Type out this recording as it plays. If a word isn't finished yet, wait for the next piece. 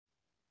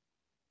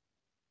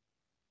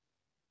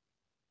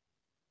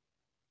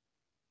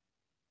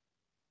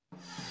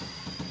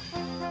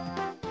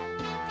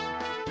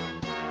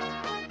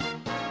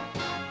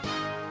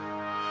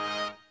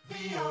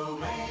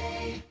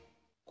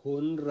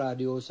Kun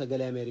raadiyoo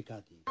sagalee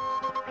Ameerikaati.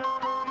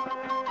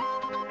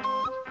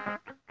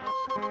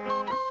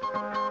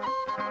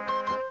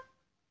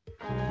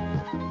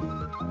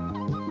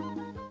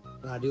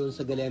 Raadiyoon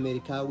sagalee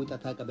Ameerikaa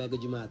wixataa qabee haga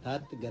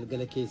jimaataatti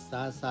galgala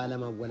keessaa sa'a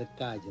lamaan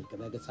walakkaa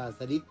jalqabee haga sa'a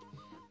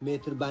sadiitti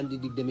meetir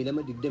baandii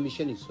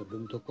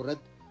 22-25-31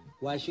 irratti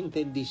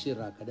Waashingtan DC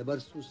irraa kan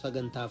dabarsu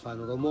sagantaa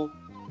afaan Oromoo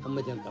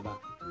amma jalqaba.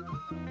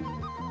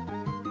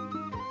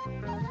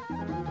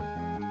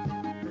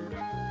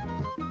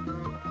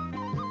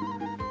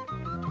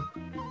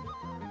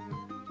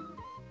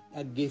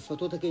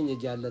 Dhaggeeffattoota keenya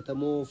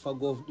jaallatamoo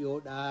fagoof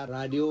dhiyoodhaa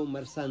raadiyoo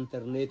marsaa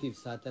intarneetiif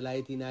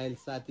saatalaayitii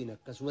Naayilsaatiin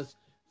akkasumas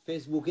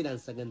feesbuukiidhaan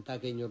sagantaa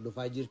keenya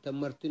hordofaa jirtan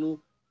martinuu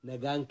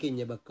nagaan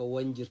keenya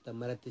bakkawwan jirtan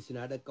maratti isin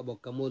haa dhaqqabu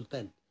akka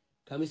mooltan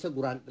kamisa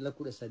guraandhala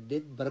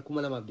 18 bara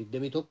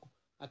 2021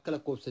 akka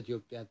lakkoofsa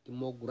Itoophiyaatti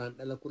immoo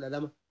guraandhala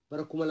 12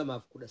 bara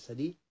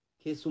 2013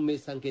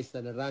 keessummeessaan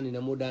keessan irraan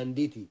namoo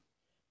daandiiti.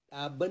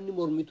 Dhaabbanni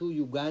mormituu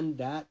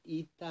Yuugaandaa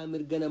dhiittaa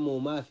mirga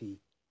namoomaa fi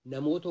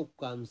namoota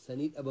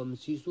ukkaamsanii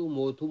dhabamsiisuu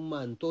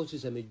mootummaan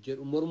toosisame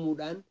jedhu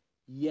mormuudhaan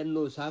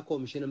yannoo isaa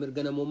koomishina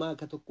mirga namoomaa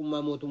akka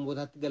tokkummaa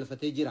mootummootaatti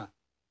galfatee jira.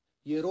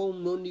 Yeroo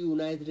humnoonni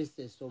Yuunaayitid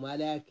Isteetsi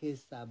Soomaaliyaa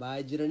keessaa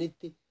ba'aa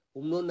jiranitti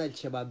humnoonni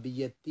Alshabaab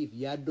biyyattiif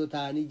yaaddoo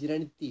ta'anii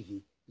jiranittii fi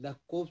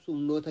lakkoofsa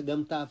humnoota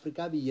gamtaa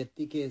Afrikaa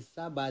biyyattii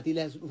keessaa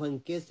baatiilee as dhufan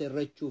keessa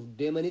irrachuuf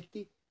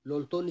deemanitti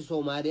loltoonni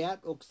Soomaaliyaa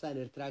dhoksaan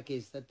Eertiraa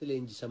keessatti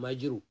leenjisamaa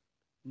jiru.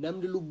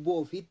 Namni lubbuu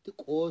ofiitti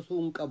qoosuu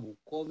hin qabu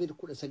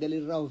COVID-19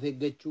 irraa of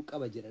eeggachuu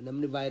qaba jedha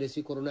namni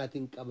vaayirasii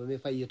koronaatiin qabamee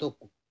fayye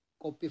tokko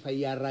qophii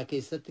fayyaarraa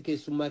keessatti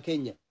keessummaa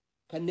keenya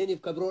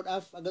kanneeniif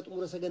kabiroodhaaf aga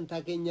xumura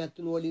sagantaa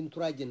keenyaatti nu waliin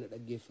turaa jenna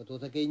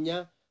dhaggeeffattoota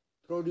keenyaa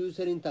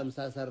piroodiwuseriin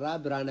tamsaasarraa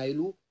Biraan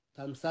Haayiluu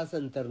tamsaasa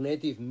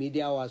intarneetiif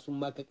miidiyaa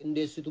hawaasummaa akka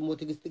qindeessitu immoo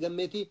Tigisti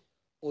Gammeetii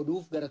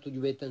oduuf gara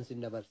tujubeettan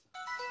sin dabarsa.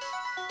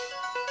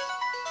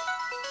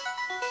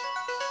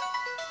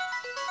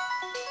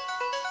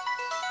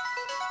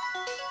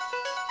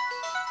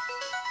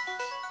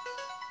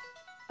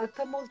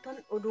 Akka mooltan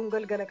oduun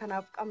galgala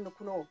kanaaf qabnu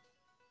kunoo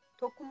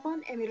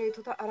tokkummaan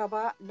Emireetota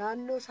Arabaa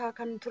naannoo isaa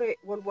kan ture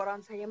wal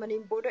waraansa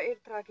Yemeniin booda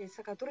Eertiraa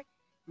keessa ka ture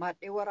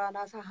maadhee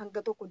waraanaa isaa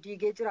hanga tokko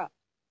diigee jira.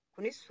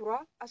 Kunis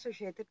suuraa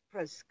Associated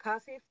Press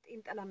kaaseef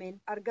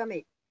xiinxalameen argame.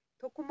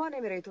 Tokkummaan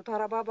Emireetota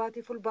Arabaa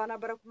baatii fulbaanaa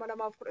bara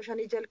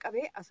 2015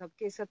 jalqabee Asab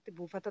keessatti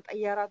buufata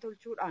xayyaaraa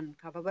tolchuudhaan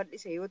kaaba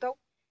bal'ise yoo ta'u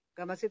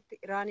gamasitti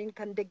Iraaniin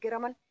kan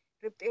deeggaraman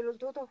riphxee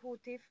loltoota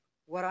Huutiif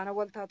waraana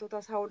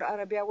waltaatota Saawud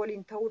Arabiyaa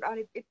waliin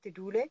ta'uudhaan itti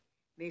duulee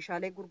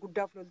meeshaalee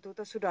gurguddaaf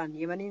loltoota Sudaan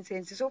Yemeniin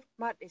seensisuuf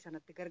maadhee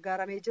sanatti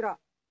gargaaramee jira.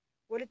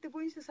 Walitti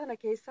bu'iinsa sana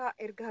keessaa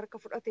erga harka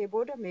fudhatee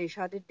booda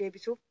meeshaa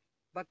deddeebisuuf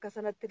bakka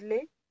sanatti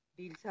illee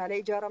biilsaalee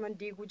ijaaraman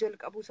diiguu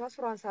jalqabuusaa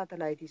suuraan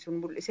saatalaayitii sun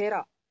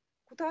mul'iseera.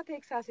 Kutaa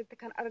Teeksaasitti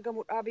kan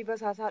argamu dhaabii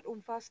basaasaa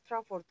dhuunfaa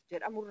Straafoort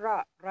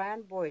jedhamurraa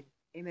Raayaan Booyil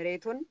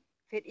Emireetonni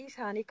fedhii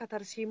isaanii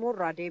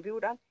katarsiimoorraa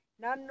deebi'uudhaan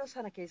naannoo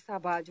sana keessaa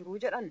ba'aa jiruu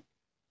jedhan.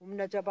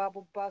 Humna jabaa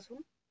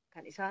bobbaasuun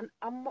kan isaan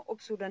amma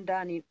obsuu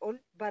danda'aniin ol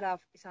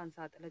balaaf isaan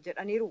saaxila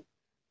jedhaniiru.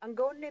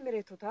 Aangawoonni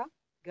Emireetotaa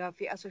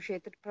gaaffii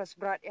Associated Press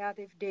biraa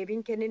dhiyaateef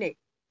deebiin kennine.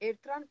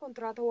 Eertiraan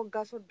kontiraataa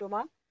waggaa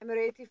 30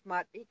 Emireetiif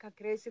maadhii kan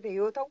kireessite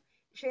yoo ta'u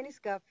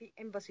isheenis gaaffii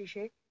embasii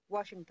ishee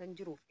Waashingtan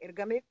jiruuf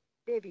ergameef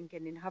deebiin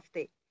kennin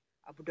hafte.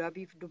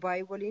 Abudaabiif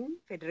Dubaayii waliin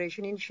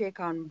federeeshiniin ishee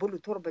kan bulu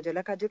torba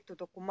jala ka jirtu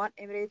tokkummaan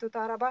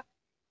Emireetota Arabaa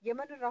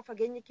Yemen irraa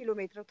fageenya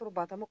kiiloomeetira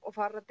 70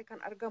 qofaa irratti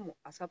kan argamu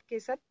Asab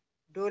keessatti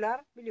 $1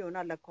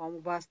 miliyoonaan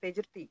lakkaa'amu baastee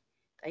jirti.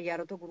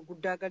 Xayyaarota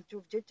gurguddaa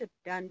galchuuf jecha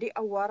daandii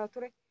awwaara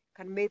ture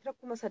kan meetira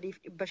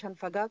 3,500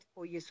 fagaatu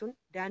fooyyessuun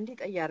daandii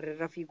xayyaarri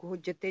irra fiigu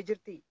hojjettee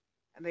jirti.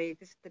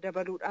 Emireetisitti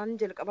dabaluudhaan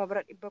jalqaba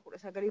bara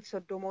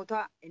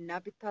 1930mootaa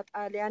innaa bittaa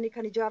xaaliyaanii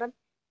kan ijaarame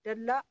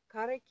dallaa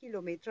kaaree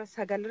kiiloomeetira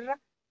 9 irra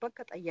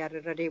bakka xayyaarri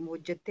irra deemu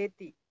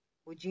hojjetteetti.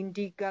 Hojiin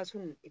diiggaa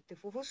sun itti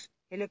fufus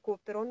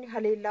heelikoopteroonni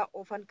haleellaa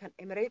oofan kan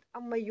Emireet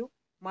ammayyuu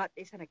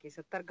maadhee sana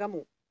keessatti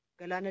argamu.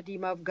 Galaana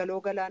Diimaaf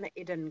galoo galaana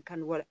Edan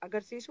kan wal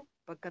agarsiisu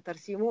bakka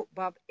tarsiimoo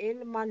Baab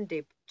El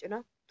Mandeeb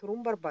cina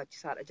turuun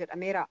barbaachisaadha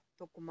jedhameera.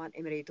 Tokkummaan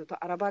Emireetota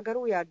Arabaa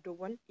garuu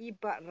yaaddoowwan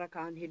dhiibbaa irra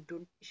ka'an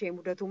hedduun ishee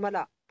mudatu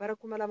mala. Bara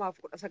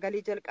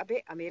 2019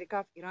 jalqabee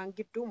Ameerikaaf Iraan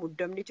gidduu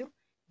muddamni jiru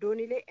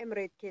dooniilee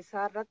Emireet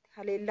keessaa irratti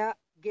haleellaa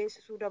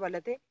geessisuu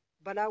dabalatee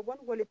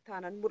balaawwan walitti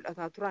aanan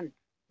mul'ataa turan.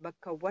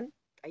 Bakkawwan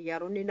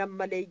xayyaaronni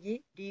nammaleeyyii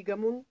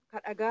diigamuun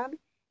kan dhaga'ame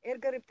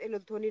erga riphxee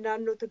loltoonni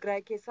naannoo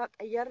Tigraay keessaa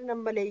xayyaarri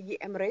nammaleeyyii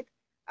Emireet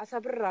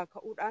Asabirraa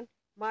ka'uudhaan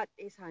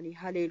maadhee isaanii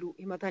haleeluu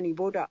himatanii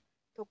booda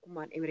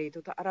tokkummaan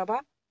Emireetota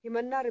Arabaa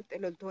himannaa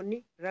riphxee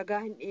loltoonni ragaa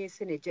hin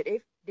dhiyeessine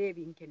jedheef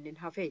deebiin kennin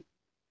hafe.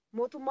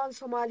 Mootummaan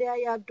Somaaliyaa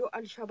yaaddoo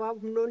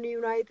Alshabaab humnoonni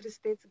Yuunaayitid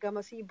Isteetsi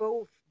gamasii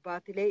ba'uuf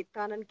baatilee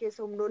ittaanan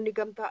keessa humnoonni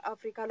gamtaa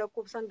Afrikaa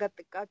lakkoofsaan gad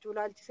xiqqaachuu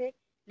laalchisee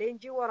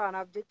leenjii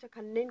waraanaaf jecha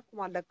kanneen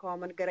kumaan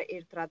lakkaa'aman gara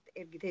Eertiraatti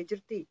ergitee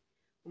jirti.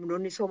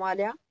 Humnoonni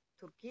Somaaliyaa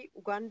Turkii,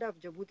 Ugaandaa fi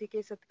Jabuutii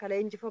keessatti kan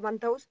leenjifaman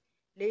ta'us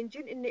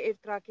leenjiin inni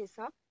Eertiraa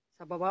keessaa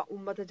sababaa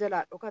uummata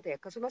jalaa dhokate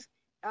akkasumas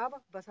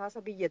dhaaba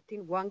basaasa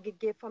biyyattiin waan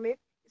geggeeffameef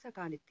isa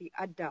kaanitti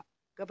adda.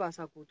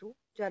 Gabaasaa guutuu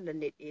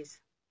jaallannee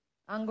dhiyeessa.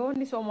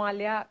 Aangawoonni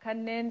Soomaaliyaa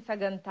kanneen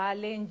sagantaa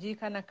leenjii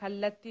kana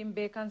kallattiin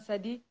beekan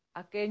 3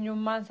 akka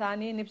eenyummaan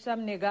isaanii hin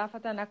ibsamne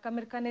gaafatan akka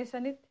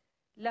mirkaneessanitti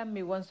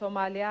lammiiwwan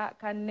Soomaaliyaa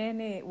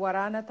kanneen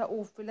waraana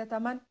ta'uuf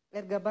filataman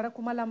erga bara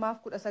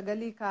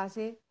 2019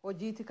 kaasee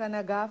hojii tika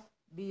nagaaf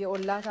biyya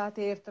ollaa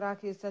taatee Eertiraa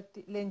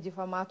keessatti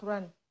leenjifamaa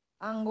turan.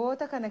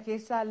 Aangawoota kana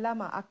keessaa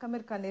 2 akka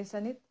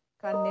mirkaneessanitti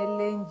kanneen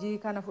leenjii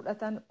kana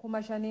fudhatan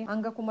 5,000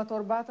 hanga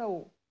 7,000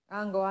 ta'u.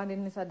 Aangawaan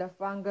inni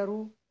sadaffaan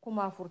garuu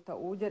 4,000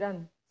 ta'uu jedhan.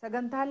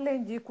 Sagantaan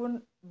leenjii kun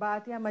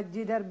baatii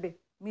amajjii darbe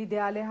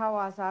miidiyaalee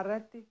hawaasaa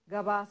irratti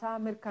gabaasaa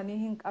mirkanii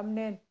hin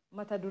qabneen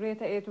mata duree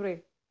ta'ee ture.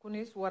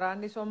 Kunis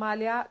waraanni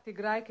Soomaaliyaa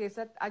Tigraay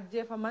keessatti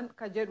ajjeefaman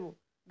ka jedhu.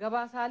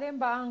 Gabaasaaleen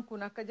ba'an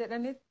kun akka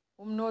jedhanitti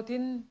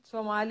humnootiin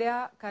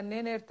Soomaaliyaa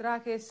kanneen Eertiraa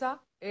keessaa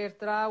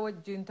Eertiraa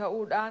wajjin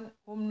ta'uudhaan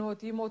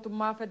humnootii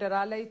mootummaa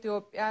federaalaa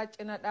Itoophiyaa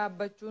cina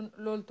dhaabbachuun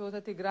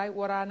loltoota Tigraay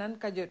waraanan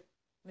ka jedhu.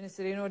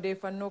 Ministiriin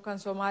odeeffannoo kan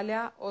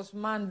Soomaaliyaa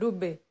Osmaan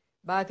Dubbe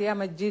baatii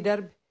amajjii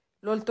darbe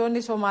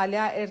loltoonni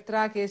Soomaaliyaa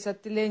Eertiraa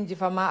keessatti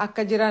leenjifamaa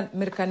akka jiran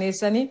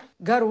mirkaneessanii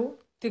garuu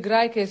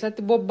Tigraay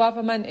keessatti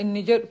bobbaafaman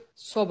inni jedhu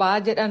sobaa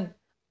jedhan.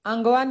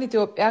 Aangawaan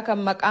Itoophiyaa kan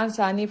maqaan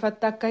isaanii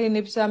ifatti akka hin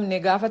ibsamne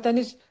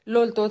gaafatanis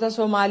loltoota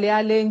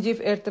Soomaaliyaa leenjiif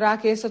Eertiraa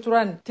keessa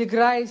turan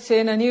Tigraay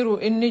seenaniiru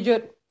inni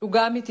jedhu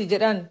dhugaa miti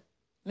jedhan.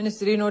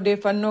 Ministiriin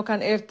odeeffannoo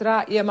kan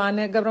Eertiraa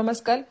Yemaane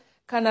Gabramasqal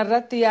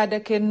kanarratti yaada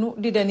kennuu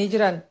didanii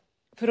jiran.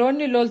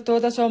 Firoonni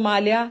loltoota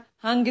Soomaaliyaa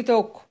hangi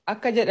tokko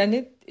akka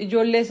jedhanitti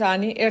ijoollee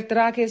isaanii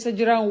Eertiraa keessa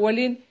jiran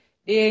waliin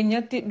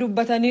dhiyeenyatti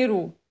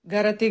dubbataniiru.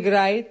 Gara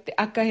Tigraayitti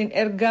akka hin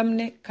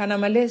ergamne kana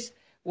malees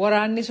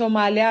waraanni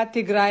Soomaaliyaa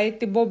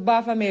Tigraayitti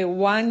bobbaafame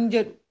waan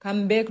jedhu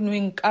kan beeknu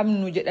hin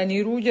qabnu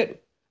jedhaniiru jedhu.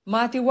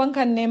 Maatiiwwan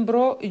kanneen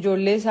biroo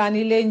ijoollee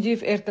isaanii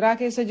leenjiif Eertiraa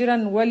keessa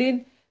jiran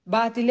waliin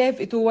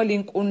baatileef ituu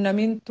waliin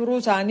quunnamin turuu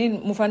isaaniin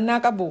mufannaa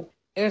qabu.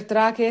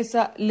 Eertiraa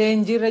keessa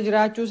leenjiirra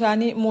jiraachuu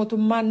isaanii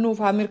mootummaan nuuf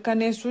haa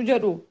mirkaneessu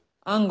jedhu.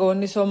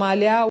 Aangawoonni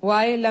Soomaaliyaa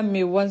waa'ee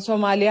lammiiwwan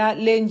Soomaaliyaa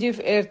leenjiif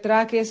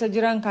Eertiraa keessa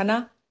jiran kana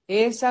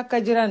eessa akka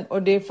jiran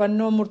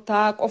odeeffannoo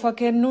murtaa'aa qofa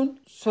kennuun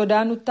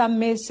sodaa nutti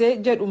hammeessee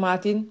jedhu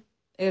maatiin.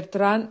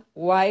 Eertiraan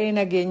waa'ee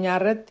nageenyaa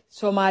irratti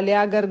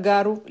Soomaaliyaa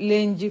gargaaruuf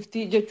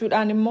leenjiftii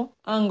jechuudhaan immoo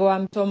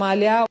aangawaan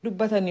Soomaaliyaa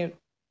dubbataniiru.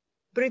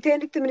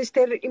 Biriiteenitti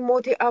ministeerri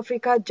dhimmoota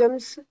Afrikaa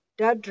James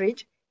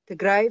Daadridge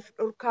Tigraayiif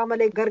dhorkaa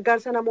malee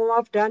gargaarsa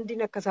namoomaaf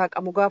daandiin akka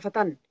saaqamu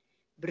gaafatan.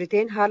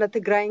 Biriteen haala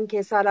Tigraayin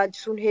keessaa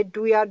laachisuun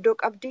hedduu yaaddoo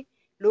qabdi.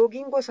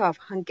 Loogiin gosaaf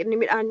hanqinni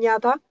midhaan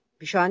nyaataa,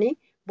 bishaanii,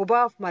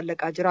 boba'aaf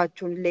maallaqaa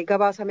jiraachuun illee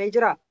gabaasamee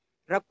jira.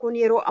 Rakkoon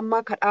yeroo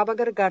ammaa kadhaaba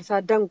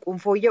gargaarsaa danquun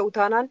fooyya'u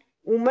taanaan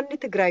uummanni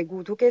Tigraay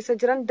guutuu keessa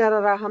jiran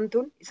dararaa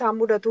hamtuun isaan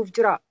mudatuuf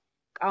jira.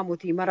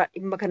 Qaamotii mara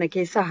dhimma kana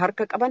keessaa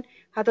harka qaban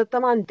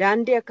hatattamaan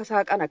daandii akka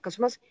saaqan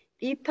akkasumas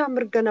dhiittaa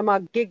mirga namaa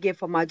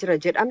geggeeffamaa jira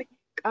jedhame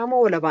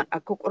qaama walabaan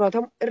akka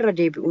qoratamu irra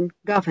deebi'uun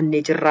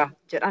gaafannee jirra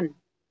jedhan.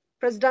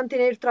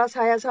 Pireezidaantiin Eertiraa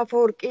Isaayyaas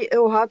Afeworqii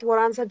Iwwaat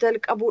waraansa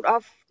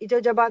jalqabuudhaaf ija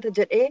jabaata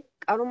jedhee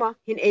qaruma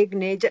hin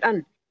eegne jedhan.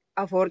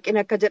 Afeworqiin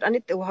akka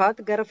jedhanitti Iwwaat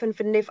gara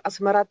Finfinneef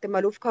Asmaraatti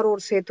maluuf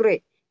karoorsee ture.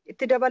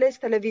 Itti dabalees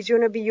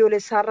televiziyoona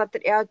biyyoolessaa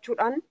irratti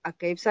dhiyaachuudhaan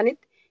akka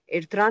ibsanitti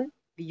Eertiraan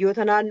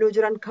biyyoota naannoo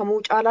jiran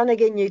kamuu caalaa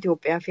nageenya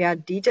Itoophiyaaf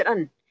yaaddii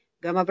jedhan.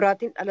 Gama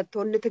biraatiin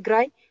dhalattoonni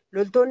Tigraay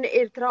loltoonni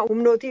Eertiraa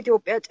humnoota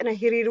Itoophiyaa cina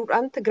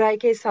hiriiruudhaan Tigraay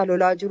keessaa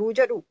lolaa jiruu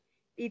jedhu.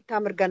 Dhiittaa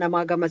mirga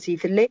namaa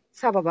gamasiifillee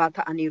sababaa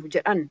ta'aniiru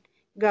jedhan.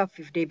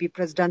 Gaaffiif deebii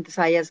pireezidaantii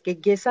Isaayyaas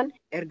geggeessan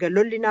erga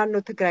lolli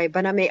naannoo Tigraay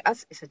banamee as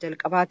isa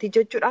jalqabaatii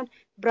jechuudhaan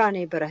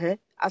Biraanee Barahee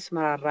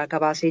Asmaraarraa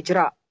gabaasee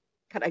jira.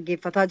 Kan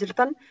dhaggeeffataa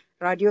jirtan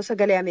raadiyoo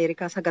sagalee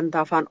Ameerikaa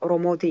sagantaa afaan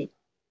Oromooti.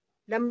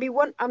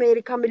 Lammiiwwan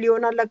Ameerikaa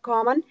miliyoonaan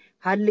lakkaa'aman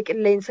haalli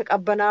qilleensa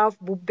qabbanaaf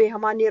bubbee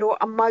hamaan yeroo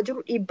ammaa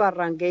jiru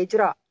dhiibbaarraan ga'ee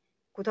jira.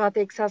 Kutaa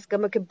Teeksaas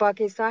gama kibbaa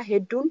keessaa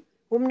hedduun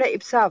humna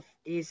ibsaaf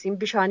dhiyeessiin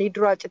bishaanii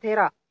duraa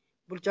citeera.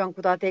 Bulchaan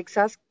kutaa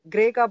Teeksaas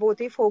Gireeg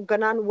Abootiif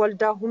hoogganaan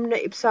waldaa humna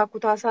ibsaa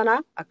kutaa sanaa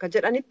akka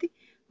jedhanitti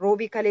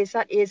roobii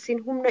kaleessaa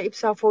dhiyeessiin humna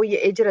ibsaa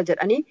fooyya'ee jira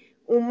jedhanii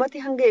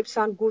uummati hanga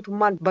ibsaan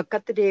guutummaan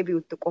bakkatti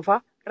deebi'utti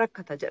qofa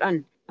rakkata jedhan.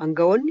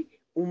 Aangawoonni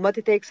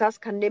uummati Teeksaas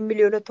kanneen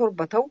miliyoona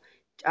 7 ta'u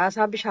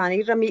caasaa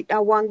bishaaniirra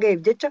miidhaan waan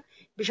ga'eef jecha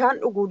bishaan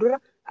dhuguu dura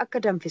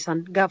akka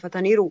danfisan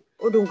gaafataniiru.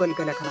 Oduun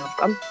galgala kanaaf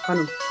qabnu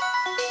kanuma.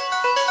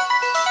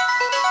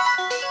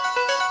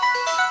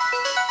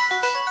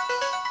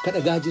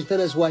 Kadhagaa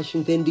jirtanas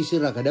Waashingteen DC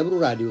irraa kan dabru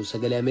raadiyoo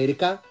sagalee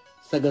Ameerikaa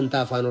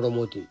sagantaa afaan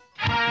Oromooti.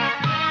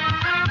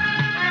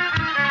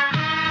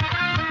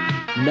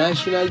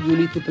 Naashinaal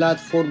Yuunitii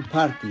Pilaatfoorm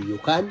Paartii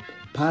yookaan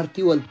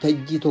paartii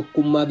waltajjii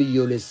tokkummaa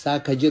biyyoolessaa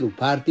ka jedhu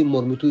paartiin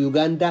mormituu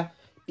Yuugaandaa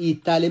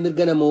dhiittaalee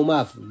mirga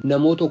namoomaaf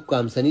namoota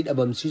ukkaamsanii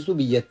dhabamsiisuu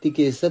biyyattii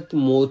keessatti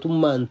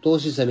mootummaan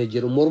toosisame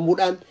jedhu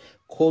mormuudhaan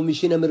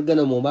koomishina mirga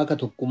namoomaa ka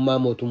tokkummaa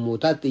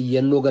mootummootaatti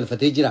iyyannoo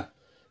galfatee jira.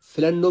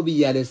 Filannoo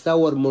biyyaalessaa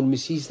war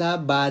mormisiisaa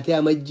baatee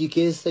amajjii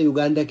keessa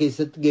Yuugaandaa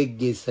keessatti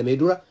geggeessamee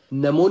dura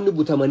namoonni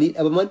butamanii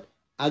dhabaman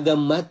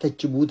agammaatti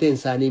achi buuteen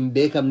isaanii hin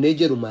beekamne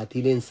jedhu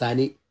maatiileen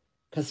isaanii.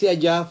 Kasii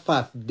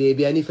aja'affaaf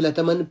deebi'anii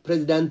filataman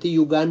pireezidaantii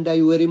Yuugaandaa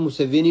Yuwerii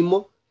Museveni immoo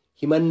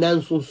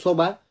himannaan sun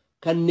soba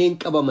kanneen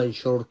qabaman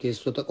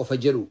shororkeessota qofa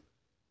jedhu.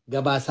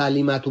 Gabaasaa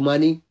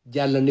Limaatumaanii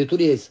jaallanneetu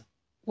dhiyeessa.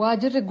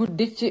 Waajirri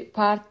guddichi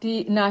paartii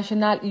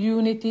Naashinaal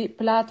Yuunitii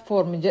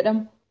Pilaatfoorm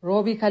jedhamu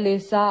roobii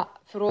kaleessaa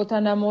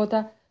firoota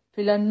namoota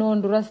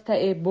filannoon duras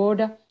ta'e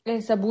booda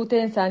eessa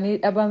buuteen isaanii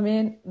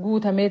dhabameen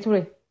guutamee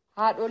ture.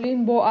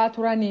 Haadholiin boo'aa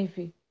turanii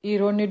fi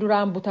dhiironni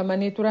duraan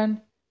butamanii turan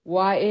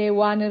waa'ee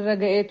waan irra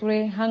ga'ee ture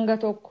hanga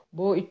tokko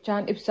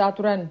boo'ichaan ibsaa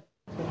turan.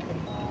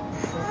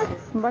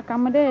 Bakka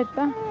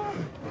madeetta.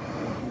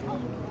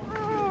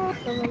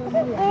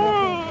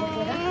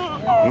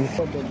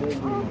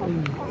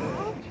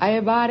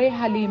 Ayebaaree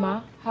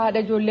Haliimaa haadha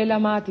ijoollee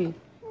lamaati.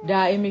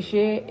 Daa'im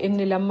ishee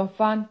inni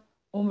lammaffaan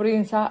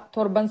umriin isaa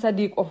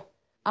 7 qofa.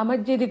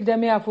 Amajjii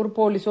 24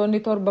 poolisoonni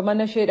 7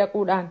 mana ishee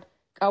dhaquudhaan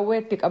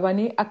qawweetti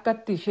qabanii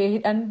akkatti ishee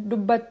hidhan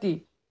dubbatti.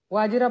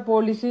 Waajjira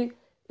poolisii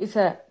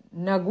isa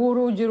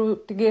naguuruu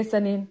jirutti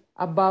geessaniin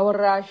abbaa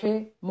warraa ishee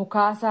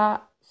Mukaasaa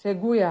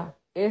Seguyaa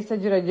eessa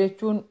jira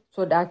jechuun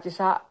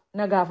sodaachisaa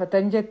na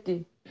gaafatan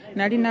jetti.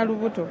 Nali na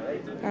lubuto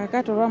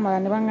kakati olwamala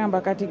ne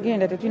bangamba kati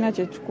genda tetulina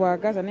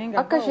kyekikukwagaza naye nga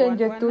akka isheen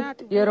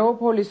jettutti yeroo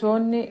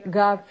poolisoonni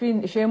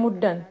gaaffiin ishee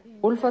muddan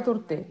ulfa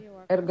turte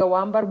erga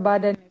waan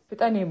barbaadan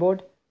fixanii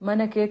booda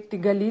mana keetti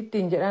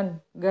galiittiin jedhan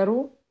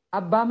garuu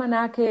abbaa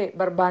manaa kee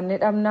barbaannee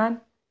dhabnaan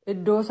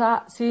iddoosaa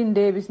siin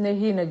deebisnee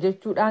hiina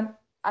jechuudhaan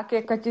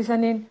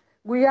akeekkachiisaniin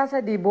guyyaa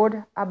 3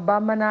 booda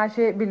abbaan manaa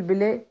ishee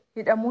bilbilee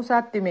hidhamuu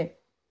isaatti hime.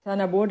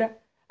 Sana booda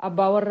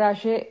abbaa warraa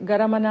ishee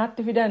gara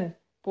manaatti fidan.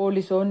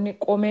 Poolisoonni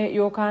qomee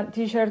yookaan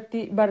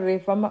tiishartii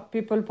barreeffama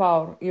People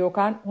Power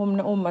yookaan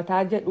humna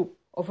uummataa jedhu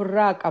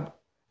ofirraa qabu.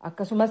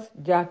 Akkasumas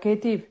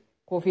jaakeetiif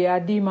kofiyaa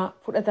diimaa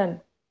fudhatan.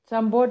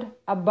 San booda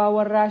abbaa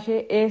warraa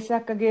ishee eessa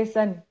akka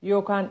geessan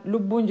yookaan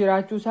lubbuun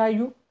jiraachuu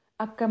isaayyuu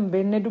akka hin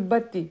beekne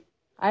dubbatti.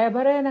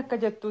 Ayabareen akka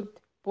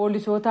jettutti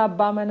poolisoota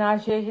abbaa manaa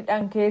ishee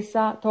hidhan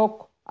keessaa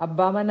tokko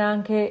abbaa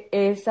manaan kee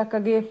eessa akka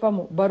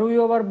geeffamu baruu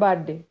yoo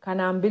barbaadde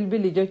kanaan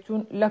bilbili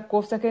jechuun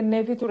lakkoofsa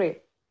kenneefi ture.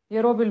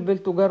 Yeroo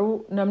bilbiltu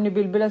garuu namni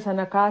bilbila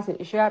sana kaase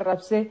ishee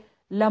arrabsee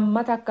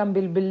lammata akka hin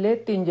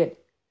bilbilleettiin jedhe.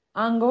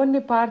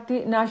 Aangawoonni paartii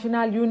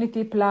Naashinaal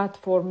Yuunitii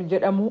Pilaatfoorm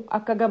jedhamu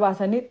akka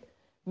gabaasanitti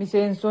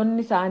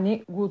miseensonni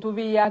isaanii guutuu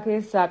biyyaa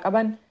keessaa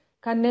qaban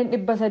kanneen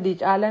 300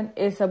 caalan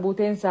eessa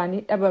buuteen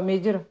isaanii dhabamee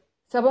jira.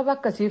 Sababa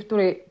akkasiif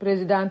ture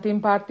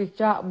pireezidaantiin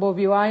paartichaa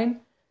Boobi Waayini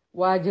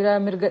waajjira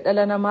mirga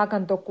dhala namaa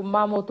kan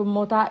tokkummaa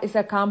mootummootaa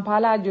isa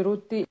Kaampaalaa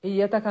jirutti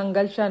iyyata kan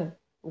galchan.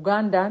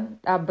 Ugaandaan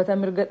dhaabbata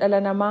mirga dhala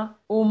namaa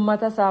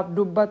uummata isaaf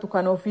dubbatu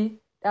kan ofii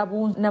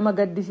dhabuun nama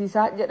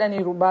gaddisiisaa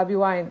jedhaniiru Boobi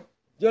Waayini.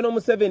 General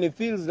Museveni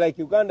feels like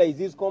Uganda is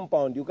his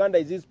compound, Uganda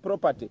is his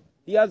property.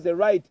 He has the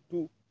right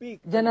to speak.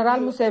 Jeneraal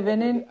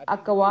Museveniin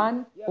akka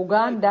waan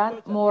Ugaandaan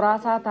mooraa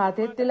isaa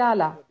taateetti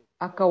ilaala.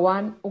 Akka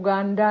waan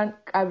Ugaandaan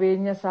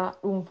qabeenya isaa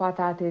dhuunfaa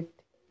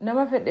taateetti.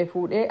 Nama fedhe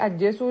fuudhee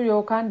ajjeesuu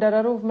yookaan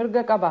dararuuf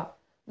mirga qaba.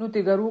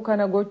 Nuti garuu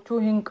kana gochuu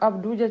hin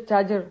qabduu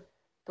jechaa jirra.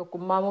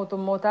 Tokkummaa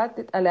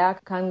mootummootaatti xalayaa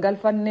kan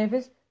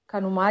galfanneefis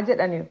kanumaa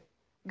jedhaniiru.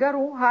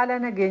 Garuu haala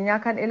nageenyaa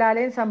kan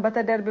ilaaleen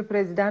sanbata darbe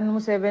pireezidaant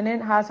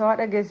Museveniin haasawaa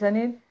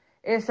dhageessaniin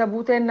eessa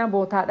buuteen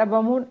namootaa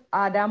dhabamuun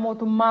aadaa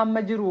mootummaa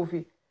amma jiruu fi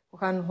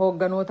kan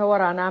hoogganoota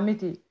waraanaa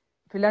miti.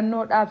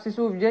 Filannoo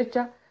dhaabsisuuf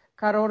jecha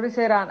karoorri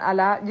seeraan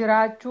alaa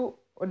jiraachuu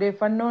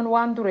odeeffannoon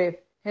waan tureef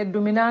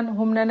hedduminaan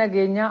humna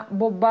nageenyaa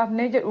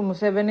bobbaafnee jedhu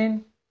Museveniin.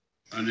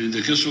 And in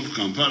the case of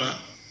Kampala,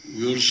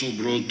 we also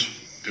brought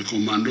a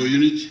commando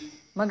unit.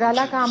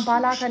 Magaalaa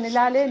Kaampaalaa kan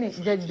ilaaleen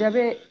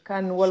jajjabee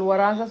kan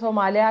walwaraansa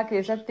Soomaaliyaa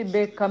keessatti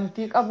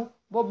beekamtii qabu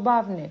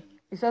bobbaafne.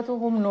 Isatu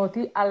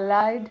humnootii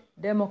Allied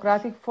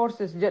Democratic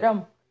Forces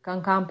jedhamu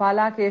kan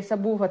Kaampaalaa keessa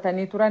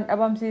buufatanii turan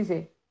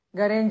dhabamsiise.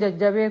 Gareen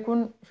jajjabee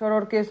kun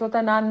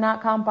shororkeessota naannaa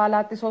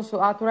Kaampaalaatti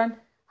sosso'aa turan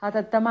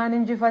hatattamaan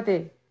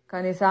injifate.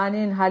 Kan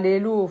isaaniin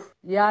haleeluuf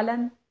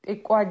yaalan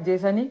xiqqoo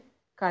ajjeesanii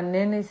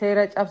kanneen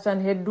seera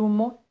cabsan hedduu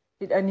immoo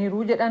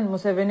hidhaniiru jedhan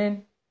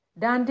Museveniin.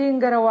 Daandiin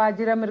gara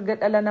waajjira mirga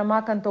dhala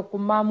namaa kan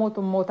tokkummaa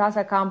mootummootaa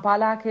isa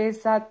Kaampaalaa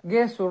keessaa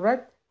geessu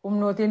irratti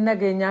humnootiin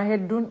nageenyaa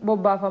hedduun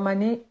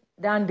bobbaafamanii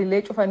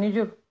daandilee cufanii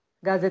jiru.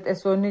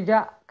 Gaazexeessonni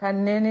 6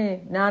 kanneen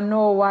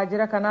naannoo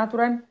waajjira kanaa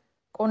turan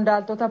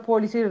qondaaltota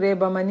poolisii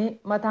reebamanii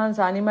mataan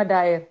isaanii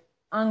madaa'eera.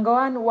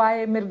 Aangawaan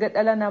waa'ee mirga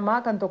dhala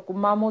namaa kan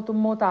tokkummaa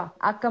mootummootaa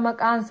akka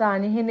maqaan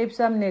isaanii hin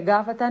ibsamne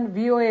gaafatan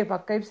VOA'f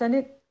akka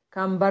ibsanitti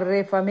kan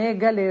barreeffamee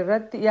gale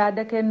irratti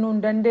yaada kennuu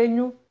hin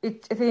dandeenyu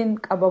iccitiin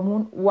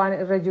qabamuun waan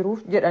irra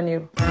jiruuf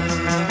jedhaniiru.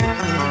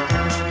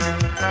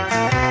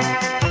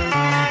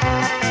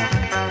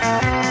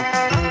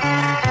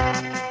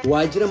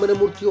 Waajjira mana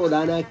murtii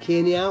olaanaa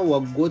Keeniyaa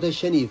waggoota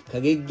 5f ka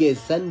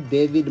geggeessan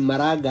David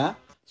Maragaa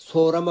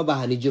soorama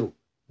bahanii jiru.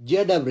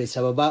 Ji'a dabre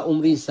sababaa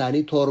umriin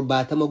isaanii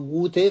 70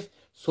 guuteef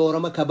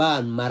soorama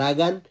kaba'an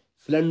Maragaan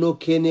filannoo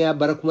Keeniyaa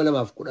bara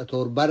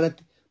 2017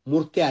 irratti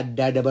murtii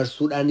addaa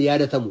dabarsuudhaan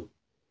yaadatamu.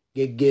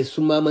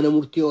 Geggeessummaa mana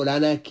murtii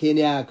olaanaa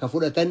Keeniyaa ka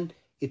fudhatan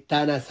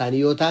ittaanaa isaanii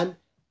yoo ta'an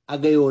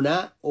Aga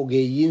yoonaa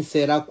ogeeyyiin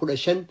seeraa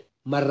 15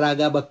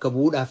 marraagaa bakka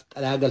bu'uudhaaf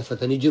xalayaa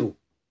galfatanii jiru.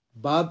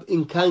 Baab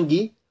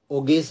Inkaangi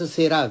ogeessa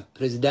seeraaf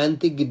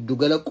pirezidaantii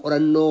giddugala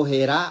qorannoo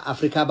heeraa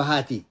Afrikaa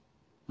Bahaati.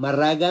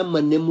 Marraagaan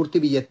manneen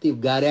murtii biyyattiif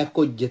gaarii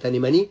akka hojjetan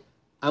himanii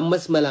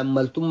ammas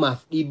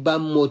malaammaltummaaf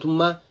dhiibbaan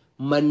mootummaa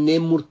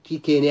manneen murtii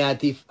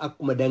Keeniyaatiif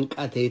akkuma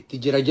danqaa ta'etti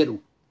jira jedhu.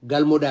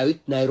 Galmoo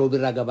Daawit Naayiroobii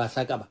irraa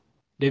gabaasaa qaba.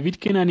 David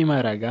Kenani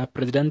Maragaa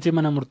pirezidaantii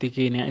mana murtii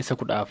Keeniyaa isa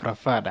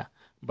 14ffaadha.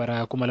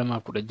 Bara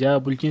 2016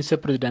 bulchiinsa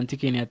pirezidaantii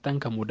Keeniyaattaan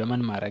kan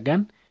muudaman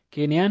Maragaan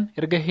Keeniyaan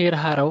erga heera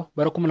haarawaa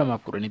bara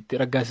 2010tti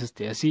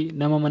raggaasistee asii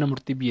nama mana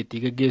murtii biyyattii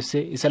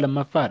gaggeesse isa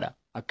lammaffaadha.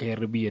 Akka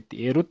heerri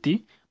biyyattii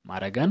eerutti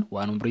Maragaan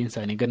waan umriin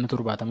isaanii ganna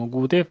 70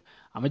 guuteef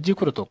amajjii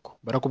 11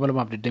 bara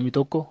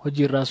 2021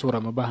 hojiirraa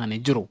soorama bahanii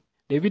jiru.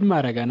 David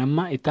Maragaan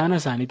amma ittaana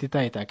isaaniitti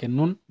taayitaa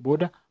kennuun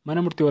booda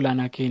mana murtii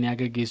olaanaa Keeniyaa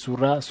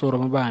gaggeessuurraa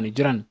soorama bahanii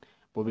jiran.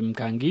 Bob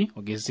Mkangi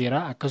ogeessa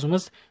seeraa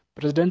akkasumas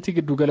pirezidaantii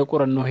giddugala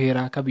qorannoo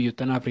heeraa ka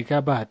biyyoottan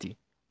Afrikaa Bahaati.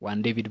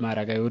 Waan David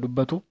Maragaa yoo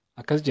dubbatu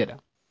akkas jedha.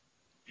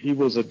 He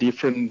was a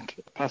different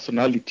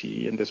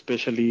personality, and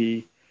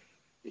especially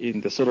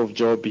in the sort of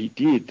job he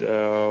did,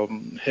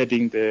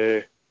 heading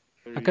the...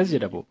 Akkas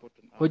jedha Bob.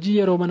 Hojii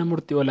yeroo mana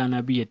murtii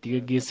olaanaa biyyattii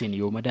gaggeesseen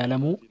yoo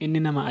madaalamu inni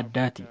nama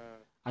addaati.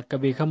 Akka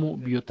beekamu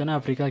biyyoottan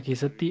Afrikaa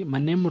keessatti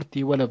manneen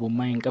murtii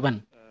walabummaa hin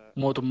qaban.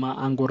 Mootummaa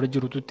aangoorra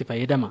jirutu itti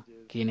fayyadama.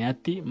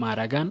 Keeniyaatti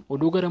Maragaan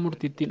oduu gara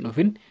murtiitti hin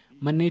dhufin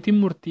manneetiin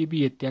murtii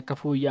biyyattii akka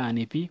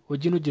fooyya'anii fi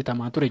hojiin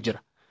hojjetamaa ture jira.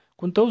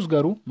 Kun ta'us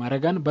garuu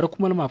Maragaan bara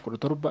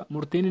 2017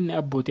 murtiin inni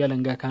abbootii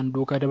alangaa kaan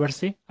duukaa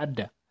dabarse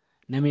adda.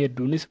 Namni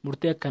hedduunis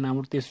murtii akkanaa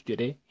murteessu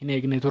jedhee hin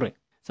eegne ture.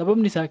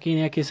 Sababni isaa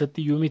Keeniyaa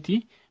keessatti iyyuu miti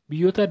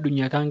biyyoota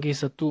addunyaa kaan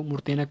keessattuu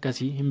murteen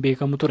akkasii hin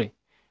beekamu ture.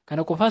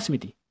 Kana qofaas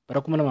miti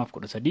bara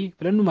 2013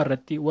 filannuma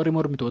irratti warri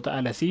mormitoota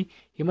alasii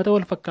himata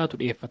wal fakkaatu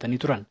dhiyeeffatanii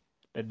turan.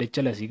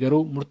 Dhaddacha alasii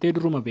garuu murtee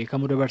duruma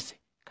beekamu dabarse.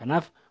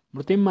 Kanaaf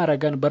murteen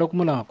Maragaan bara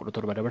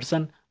 2017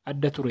 dabarsan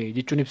adda ture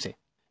jechuun ibse.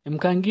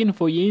 Mkangiin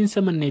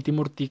fooyya'insa manneetii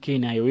murtii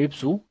Keeniyaa yoo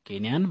ibsu,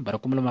 Keeniyaan bara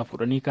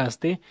 2010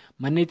 kaastee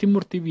manneetiin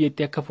murtii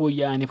biyyattii akka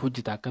fooyya'aniif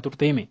hojjetaa akka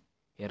turte hime.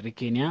 Heerri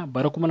Keeniyaa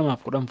bara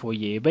 2010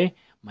 fooyya'ee bahe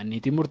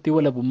manneetiin murtii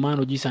walabummaan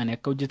hojii isaanii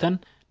akka hojjetan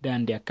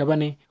daandii akka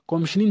bane,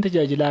 koomishiniin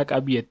tajaajila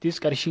haqaa biyyattiis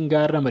qarshiin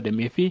gahaa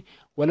ramadamee fi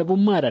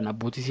walabummaadhaan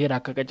abbootii seeraa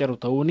akka qacaru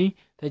ta'uun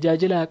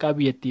tajaajila haqaa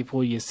biyyattii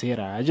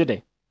fooyyesseera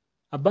jedhe.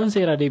 Abbaan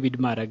seeraa David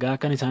Maragaa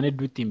kan isaan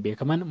hedduu ittiin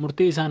beekaman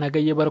murtee isaan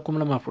hagayya bara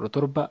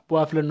 2017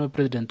 bu'aa filannoo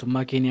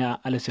pirezidaantummaa Keeniyaa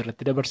alas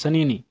irratti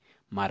dabarsaniini.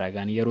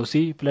 Maragaan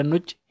yeroosii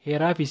filannochi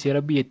heeraa fi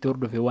seera biyyattii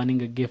hordofee waan hin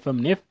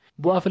gaggeeffamneef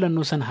bu'aa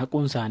filannoo sana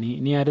haquun isaanii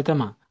ni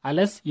yaadatama.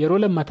 Alas yeroo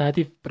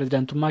lammataatiif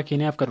pirezidaantummaa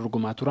Keeniyaaf kan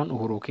dorgomaa turan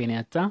Uhuru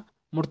Keeniyaattaa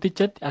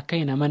murtichatti akka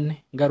hin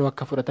amanne garuu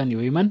akka fudhatan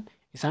yoo himan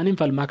isaaniin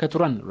falmaa akka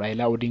turan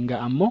Raayilaa Odingaa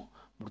ammoo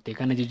murtee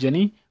kana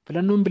jajanii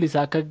filannoon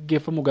bilisaa akka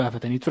gaggeeffamu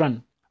gaafatanii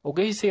turan.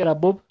 Ogeessi seeraa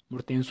Bob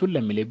murteen sun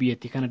lammiilee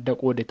biyyattii kan adda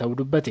qoode ta'uu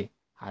dubbate.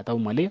 Haa ta'u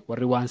malee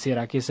warri waan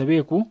seeraa keessa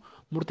beeku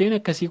murteen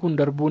akkasii kun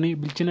darbuun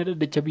bilchina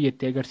dhaddacha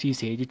biyyattii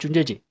agarsiise jechuun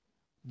jaje.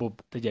 Bob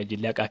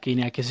tajaajilli haqaa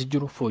Keeniyaa keessa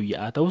jiru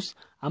fooyya'aa ta'us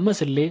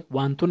ammas illee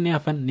wantoonni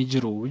hafan ni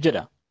jiru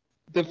jedha.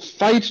 The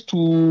fight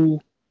to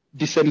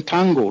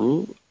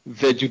disentangle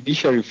the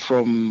judiciary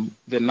from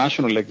the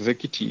national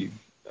executive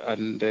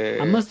and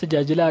ammas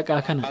tajaajila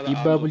haqaa kana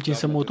dhiibbaa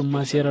bulchiinsa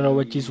mootummaa seera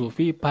raawwachiisuu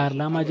fi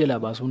paarlaamaa jalaa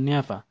baasuun ni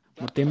hafa.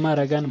 Murteen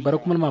Maragaan bara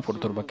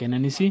 2017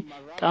 kennanis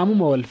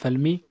qaamuma wal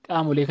falmii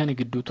qaamolee kana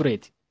gidduu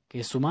tureeti.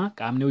 Keessumaa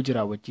qaamni hojii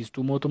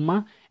raawwachiistuu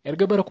mootummaa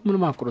erga bara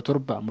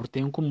 2017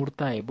 murteen kun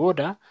murtaa'e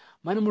booda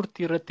mana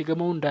murtii irratti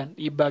gama hundaan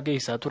dhiibbaa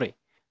geessaa ture.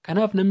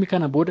 Kanaaf namni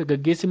kana booda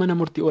gaggeessi mana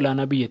murtii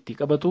olaanaa biyyattii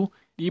qabatu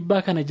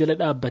dhiibbaa kana jala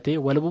dhaabbatee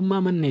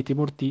walabummaa manneetii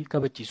murtii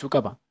kabachiisuu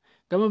qaba.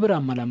 Gama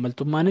biraan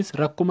malaammaltummaanis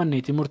rakkoo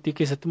manneetii murtii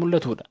keessatti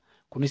mul'atudha.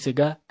 Kunis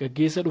egaa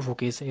gaggeessa dhufu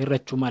keessa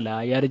hirrachuu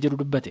malaa yaada jedhu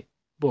dubbate.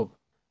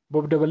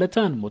 Bob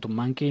dabalataan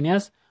mootummaan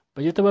Keeniyaas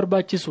bajeta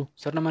barbaachisu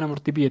sirna mana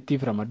murtii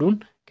biyyattiif ramaduun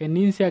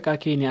kenniinsi haqaa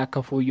Keeniyaa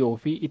akka fooyya'uu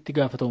fi itti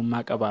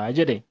gaafatamummaa qaba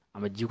jedhe.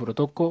 Amajjii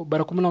 11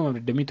 bara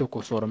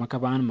 2021 soorama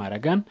kaba'an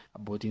Maragaan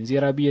abbootiin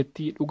seeraa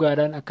biyyattii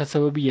dhugaadhaan akka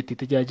saba biyyattii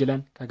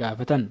tajaajilan ka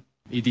gaafatan.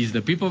 It is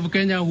the people of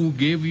Kenya who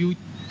gave you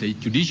the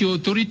judicial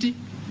authority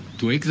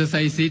to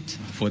exercise it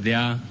for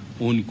their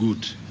own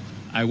good.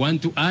 I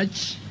want to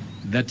urge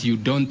that you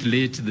don't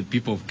let the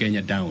people of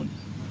Kenya down.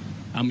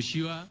 I'm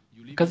sure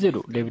akkas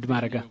jedhu David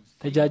Maragaa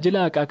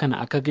tajaajila haqaa kana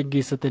akka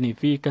gaggeessatanii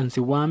fi kan si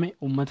waame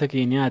uummata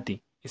Keeniyaati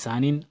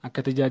isaaniin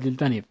akka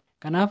tajaajiltaniif.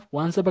 Kanaaf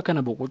waan saba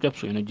kana boqoo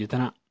cabsu hin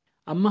hojjetana.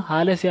 Amma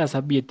haala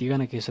siyaasaa biyyattii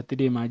kana keessatti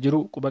deemaa jiru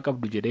quba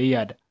qabdu jedhee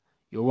yaada.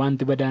 Yoo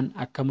wanti badaan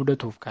akka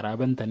mudatuuf karaa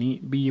bantanii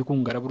biyyi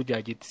kun gara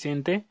burjaajiitti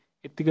seente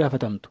itti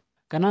gaafatamtu.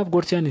 Kanaaf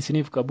gorsi ani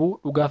isiniif qabu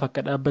dhugaaf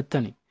akka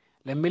dhaabbattani.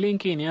 Lammiileen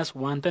Keeniyaas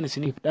wantan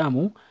isiniif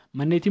dhaamu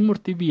manneetiin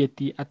murtii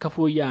biyyattii akka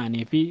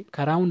fooyya'anii fi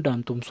karaa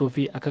hundaan tumsuu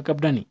fi akka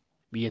qabdani.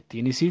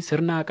 Biyyattiinis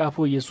sirna haqaa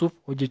fooyyessuuf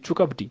hojjechuu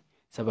qabdi.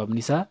 Sababni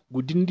isaa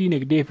guddinni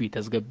diinagdee fi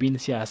tasgabbiin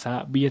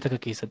siyaasaa biyya takka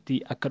keessatti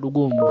akka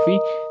dhugoomuu fi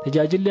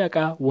tajaajilli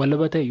haqaa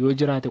walaba ta'e yoo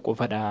jiraate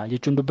qofadha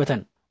jechuun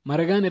dubbatan.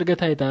 Maragaan erga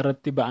taayitaa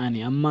irratti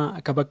ba'anii amma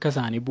akka bakka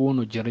isaanii bu'uun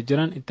hojjechaa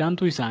jiran itti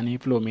aantuu isaanii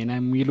Filoomenaa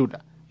Miiluudha.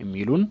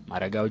 Miiluun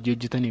maragaa hojii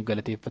hojjetaniif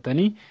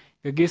galateeffatanii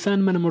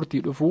gaggeessaan mana murtii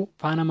dhufuu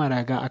faana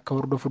maragaa akka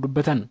hordofu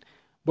dubbatan.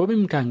 Boobi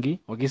Mkaangi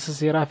ogeessa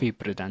seeraa fi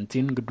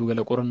pirezidaantiin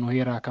giddugala qorannoo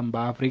heeraa kan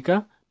baha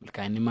Afrikaa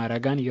milkaa'inni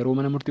maragaan yeroo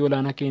mana murtii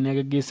olaanaa Keeniyaa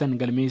gaggeessan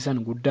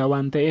galmeessan guddaa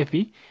waan ta'eef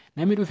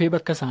namni dhufee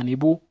bakka isaanii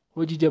bu'u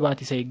hojii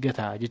jabaati isa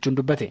eeggata jechuun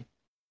dubbate.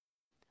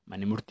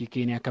 Manni murtii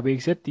Keeniyaa akka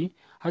beeksisetti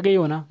haga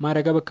yoona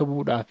maragaa bakka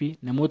bu'uudhaa fi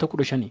namoota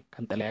 15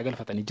 kan xalayaa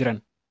galfatanii jiran.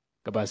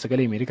 Gabaasa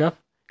Sagalee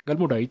Ameerikaaf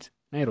Galmuu Daawit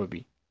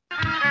Naayiroobii.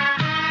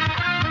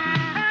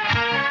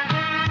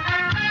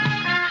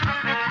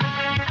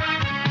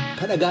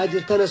 Kadhagaa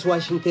jirtanas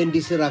Waashingteen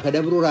DC irraa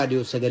kadabru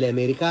raadiyoo Sagalee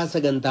Ameerikaa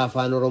sagantaa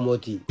afaan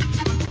Oromooti.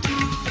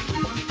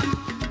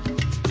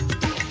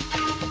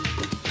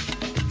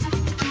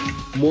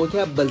 Mootii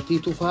Abbaltii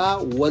Tufaa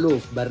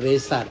waloof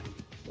barreessaadha.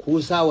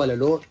 Kuusaa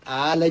walaloo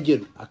dhaala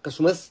jedhu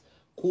akkasumas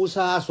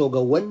kuusaa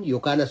asoogawwan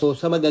yookaan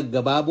asoosama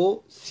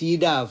gaggabaaboo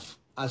siidaaf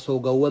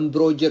asoogawwan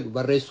biroo jedhu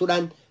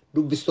barreessuudhaan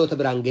dubbistoota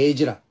biraan ga'ee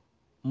jira.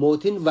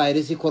 Mootiin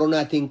vaayirasii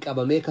koronaatiin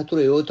qabamee ka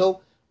ture yoo ta'u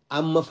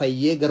amma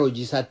fayyee gara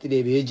hojii isaatti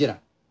deebi'ee jira.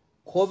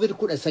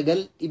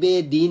 COVID-19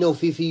 dhibee diina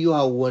ofiifiyyuu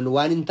hawwan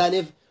waan hin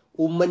taaneef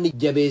uummanni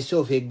jabeessee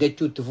of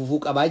eeggachuu itti fufuu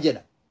qabaa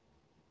jedha.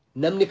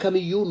 Namni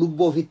kamiyyuu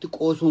lubbuu ofitti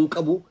qoosuu hin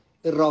qabu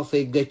irraa of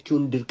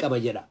eeggachuun dirqama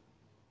jedha.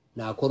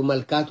 Naakoor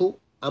Malkaatu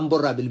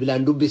Amborraa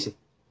bilbilaan dubbise.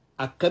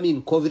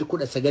 Akkamiin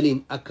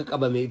COVID-19 akka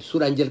qabame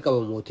ibsuudhaan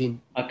jalqaba mootiin.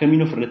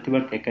 Akkamiin ofirratti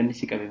barte akka inni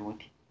si qabe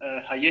mootii?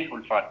 Hayyee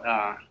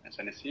ulfaadhaa.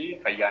 Isanis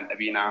fayyaan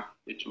dhabiinaa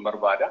jechuun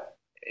barbaada.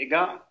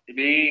 Egaa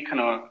dhibee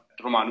kana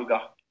durumaanuu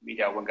gaa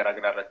miidiyaawwan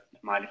garaagaraa irratti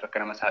maaliif akka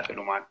nama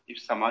saaxilumaan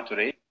ibsamaa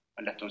ture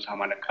mallattoon isaa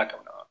maal akka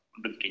qabna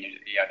hundumti keenya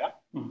yaada.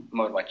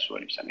 Amma barbaachisu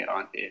wal ibsameera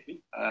waan ta'eef.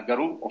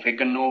 Garuu of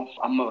eeggannoo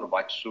amma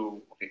barbaachisu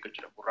of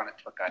eeggachuu dhabuurraa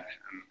natti fakkaata.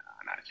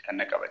 Anaanis kan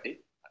na qabate.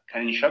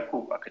 Kan inni shakku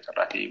akka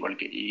carraatee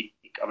walga'ii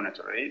qabna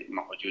ture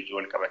dhimma hojii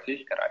wal qabatee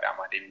karaa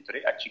Adaamaa deemin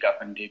ture. Achi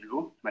gaafa hin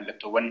deebi'u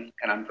mallattoowwan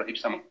kanaan dura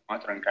ibsamaa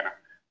turan kana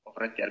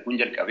ofirratti arguun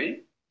jalqabee.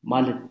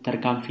 Maal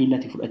tarkaanfii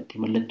ati fudhatte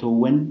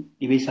mallattoowwan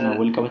dhibee sanaan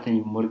wal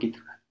qabatanii morgitu?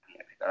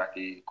 Akka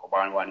carraatee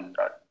qophaan waan hin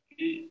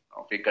taane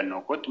of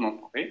eeggannoo kootti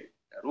moofufee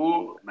garuu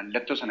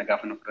mallattoo sana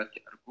gaafa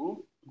ofirratti argu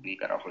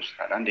gara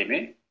hospitaalaan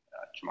deemee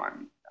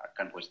achumaan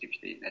akkan poozitiivii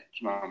ta'e natti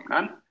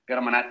himamuudhaan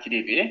gara manaatti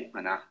deebi'ee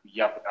mana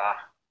guyyaa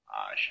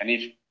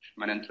 15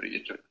 manan ture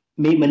jechuudha.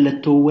 Mee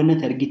mallattoowwan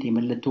ati argite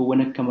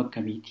mallattoowwan akkam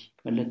akkamiiti?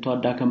 Mallattoo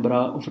addaa kan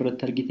biraa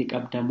ofirratti argite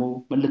qabda moo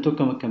mallattoo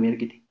akkam akkamii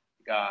argite?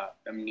 Egaa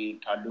namni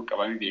taalloo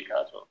qabamee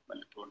beekaa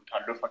mallattoon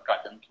taalloo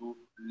fakkaatantu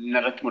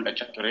narratti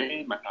mul'achaa ture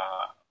mataa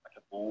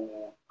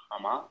bu'uu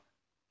hamaa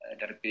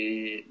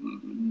darbee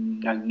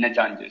na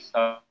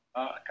jaanjessaa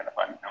akka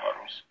lafaan nama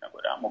ruus na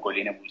godhaa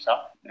mogolee na buusaa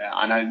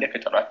aanaallee akka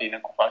carraatee na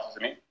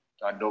qofaasisne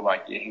taalloo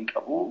baay'ee hin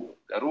qabu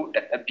garuu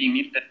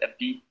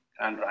dadhabbii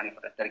kanaan duraanii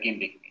fudhatte argee hin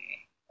beekne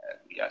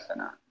guyyaa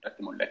sana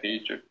irratti mul'ate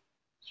jechuudha.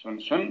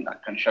 Sun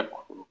akkan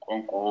shakku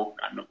qoonqoo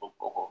naannoo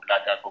qoonqoo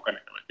laagaa koo kana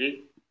qabatee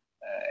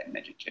na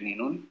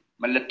cicciniinuun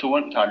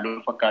mallattoowwan taalloo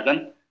fakkaatan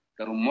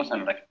garuu immoo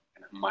sanarra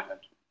kan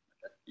hammaatantu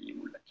irratti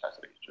mul'achaa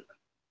ture jechuudha.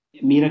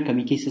 Miira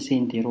akkamii keessa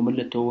seente yeroo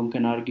mallattoowwan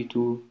kana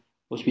argitu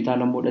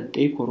hospitaala immoo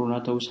dhattee koronaa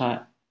ta'uusaa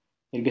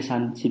erga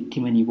isaan sitti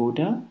himanii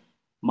booda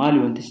maali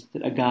wanti sitti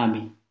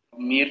dhaga'ame?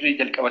 Miirri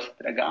jalqaba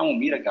sitti dhaga'amu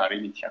miira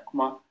gaarii miti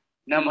akkuma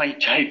nama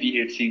HIV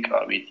AIDSiin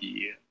qabameeti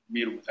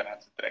miiruma sanaan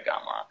sitti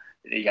dhaga'ama.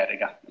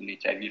 Yaadagaa namni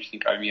HIV AIDSiin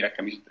qabame miira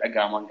akkamii sitti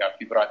dhaga'aman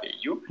gaaffii biraa ta'e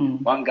iyyuu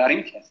waan gaarii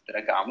miti sitti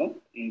dhaga'amu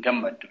hin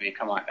gammaddu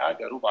beekamaadha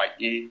garuu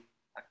baay'ee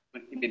akka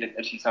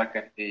dadhabsiisaa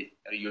akka ta'e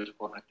hiriyoota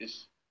koo irrattis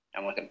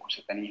namoota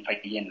dhukkubsatanii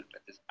fayyan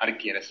irrattis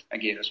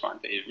dhageeras waan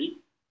ta'eef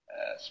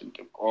sun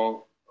xiqqoo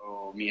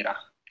miira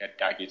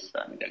gaddaa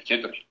keessa ni galchee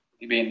ture.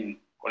 Dhibeen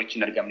qorichi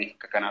hin argamneef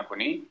akka kanaa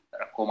kuni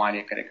rakkoo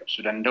maalii akka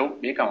dhaqqabsiisuu danda'u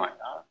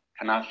beekamaadha.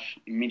 Kanaaf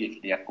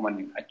immediately akkuma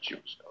achi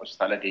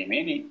hospitaala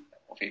deemeen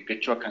of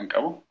eeggachuu akka hin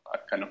qabu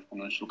akka of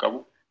kunuunsuu qabu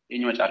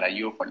eenyuma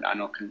caalayyoo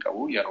wal'aanoo akka hin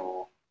qabu yeroo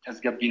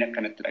tasgabbiin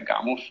akkanatti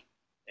dhaga'amuuf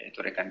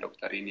ture kan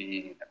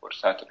doktariin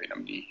gorsaa ture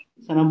namni.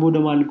 Sanaan booda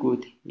maal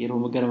goote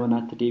yeroo gara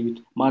manaatti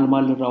deebitu?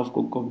 Maal irraa of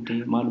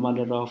qoqqoobde? Maal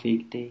irraa of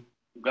eegde?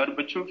 Dhugaa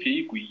dubbachuu fi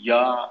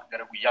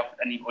gara guyyaa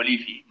 10 olii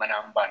fi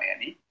manaan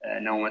baananii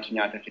namumatu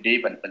nyaata fidee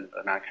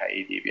balbala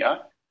kaa'ee deebi'a.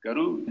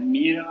 Garuu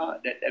miira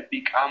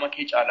dadhabbii qaama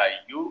kee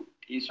caalaayyuu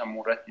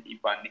sammuu irratti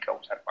dhiibbaan ni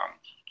qabu salphaa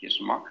miti.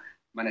 Keessumaa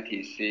mana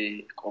teessee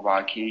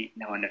qophaa kee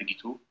nama hin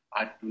argitu,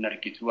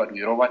 aduu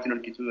yeroo baatti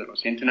argitu, yeroo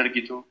seentu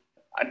argitu,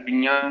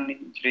 addunyaan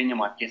jireenya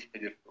maatii keessatti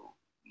jirtu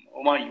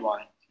homaayyuu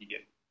waan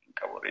hin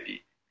qabu already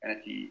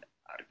kanatti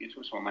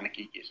argitu suma mana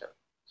kee keessa.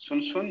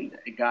 Sun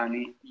egaan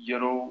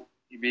yeroo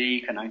dhibee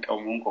kanaan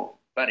qabamuun koo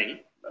bare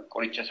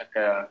qorichas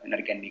akka hin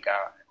arganne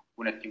egaa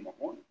hunatti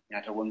himamu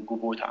nyaatawwan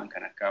guboo ta'an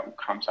kan akka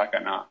ukkaamsaa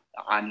kanaa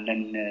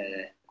aannan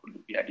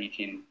qullubbii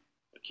adiitiin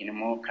yookiin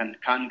immoo kan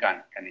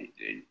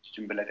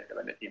jimbila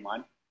dabalatee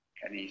maal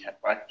kan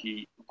salphaatti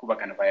dhukkuba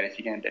kana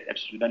vaayirasii kana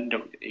dadhabsiisuu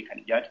danda'u jedhee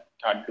kan yaadu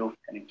taalloo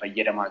kan hin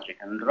fayyadamaa ture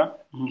kan dura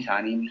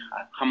isaaniin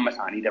hamma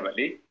isaanii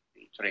dabalee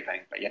ture kan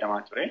hin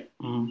fayyadamaa ture.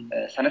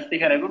 Sanas ta'e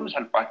kana garuu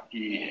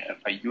salphaatti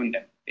fayyuu hin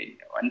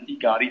dandeenye. Wanti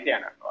gaarii ta'e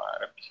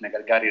rabbis na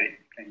gargaaree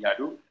kan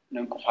yaadu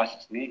nan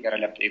qufaasisnee gara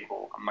laphee koo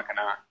amma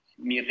kanaa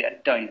miirri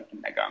addaa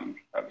hin dhaga'amne.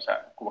 Sababisaa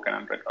dhukkuba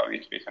kanaan dura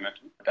qabamee ture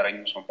sanatu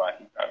daranyuu sun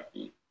baatii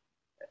qabii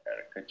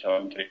rakkachaa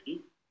waan tureefi.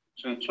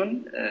 Sun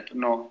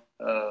xinnoo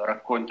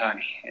rakkoo hin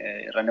taane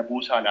irra na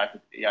buusaa laatu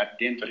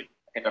yaaddeen ture.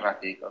 Akka irraa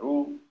ta'e garuu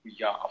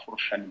guyyaa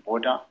 4-5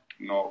 booda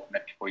xinnoo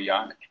natti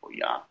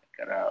fooyya'aa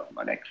gara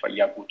mana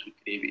fayyaa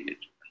guutuutti deebi'e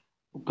jechuudha.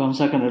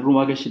 Ukkaamsaa kana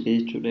rumaa gashite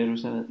jechuudha yeroo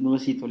sana numa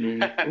sii tolee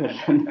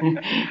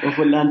of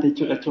wallaante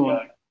jechuudha achuma.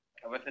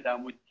 Qabata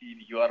daamutti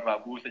biyyoo irraa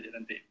buusa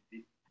jedhan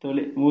ta'e.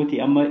 Tole mootii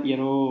amma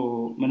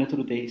yeroo mana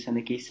turte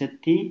sana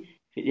keessatti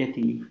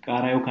fedhii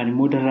qaaraa yookaan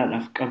immoo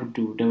darraadhaaf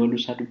qabdu dabaluu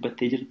isaa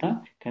dubbattee jirta.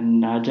 Kan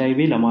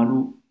ajaa'ibee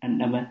lamaanuu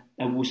dhandhama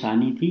dhabuu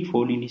isaaniiti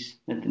fooliinis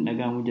natti hin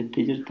dhaga'amu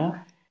jettee jirta.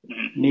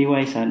 Mee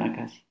waa'ee isaan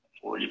akkaasi.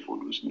 Foolii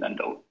fuudhuus hin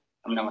danda'u.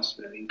 Namas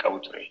hin qabu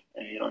ture.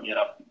 Yeroo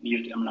dheeraaf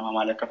miirri nama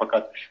maal akka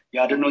fakkaatu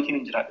yaadannootiin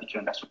hin jiraatu jechuu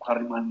danda'a.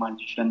 Sukkaarri maal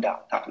jechuu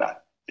danda'a taa'laa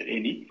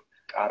jedheeni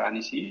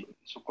qaaraanis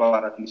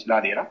sukkaaraatiinis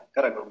ilaaleera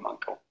garaagarummaa hin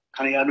qabu.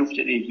 Kana yaaluuf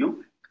jedhee iyyuu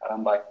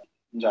qaaraan baay'ee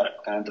hin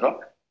jaalladhu. Kana dura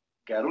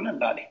garuu nan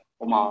laale.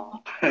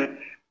 Homaa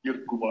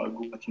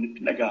gubatiin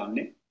itti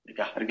dhaga'amne.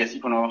 Egaa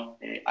ergasii kunoo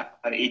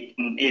akka re'eetti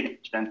hin dheedha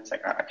dandeessa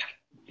qaaraadha.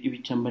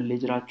 Dhibichaan mallee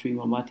jiraachuu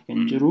himamaati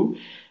kan jiru.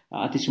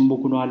 Atis immoo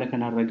kun haala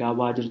kanaan ragaa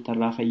ba'aa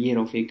jirtarraa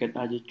fayyeera of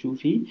eeggadhaa jechuu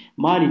fi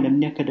maali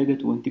namni akka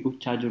dagatu wanti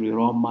gochaa jiru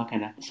yeroo ammaa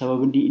kana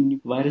sababni inni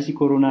vaayirasii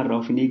kooronaarraa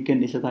of hin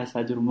eegganne isa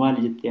taasisaa jiru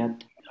maali jettee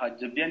yaadda?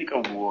 Ajjabbii ani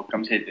qabu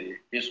akkam seete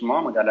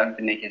keessumaa magaalaa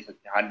Finfinnee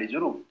keessatti haalli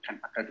jiru kan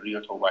akka durii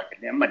yoo ta'u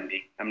baay'ee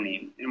ammallee namni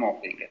ilma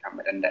of eeggata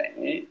amma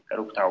danda'ame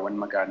garuu kutaawwan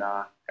magaalaa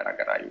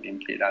garaagaraa yoo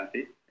deemtee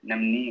ilaalte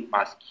namni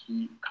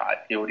maaskii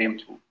kaa'attee yoo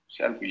deemtu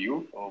si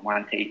arguyyuu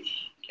waan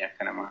ta'eeti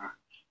akka namaa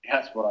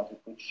diaasporaa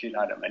tokkotti si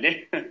ilaala malee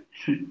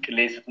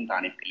qilleensa tun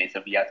taaneef qilleensa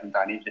biyyaa tun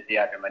taaneef jettee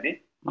yaada malee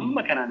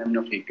amma kanaa namni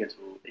of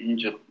eeggatu hin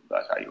jiru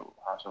baasaa yoo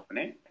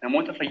haasofne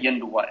namoota fayyan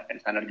duwwaadha kan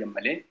isaan argan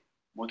malee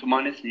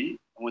mootummaanis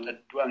namoota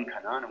du'an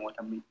kanaa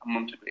namoota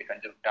hammamtu ture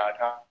kan jiru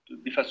daataa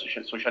bifa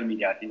sooshaal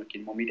miidiyaatiin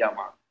yookiin immoo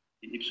miidiyaa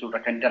ibsuurra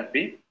kan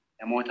darbe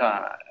namoota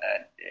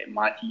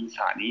maatii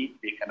isaanii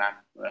beekanaan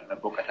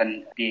boqotan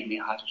deemee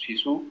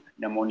haasofsiisuu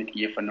namoonni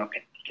xiyyeeffannoo akka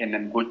itti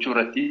kennan gochuu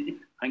irratti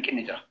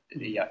hanqinni jira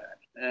jedhee yaada.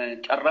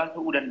 Carraa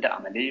ta'uu danda'a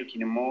malee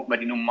yookiin immoo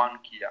madinummaan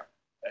kiyya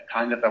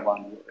kaan irra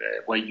waan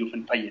wayyuuf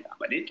hin fayyada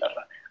malee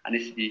carraa.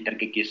 Anis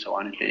dargaggeessa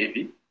waan ta'eef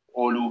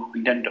ooluu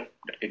hin danda'u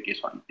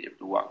dargaggeessa waan ta'eef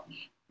duwwaa.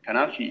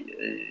 Kanaaf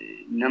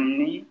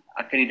namni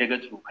akka inni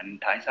dagatu kan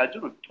taasisaa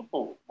jiru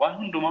tokko waan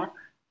hundumaa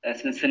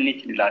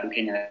sinsinniitiin ilaaluu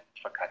keenya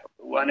fakkaata.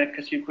 Waan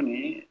akkasii kun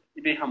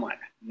dhibee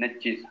hamaadha.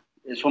 Najjeessa.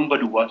 Somba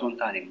duwwaa osoo hin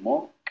taane immoo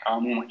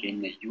qaamuma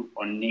keenya iyyuu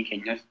onnee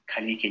keenyas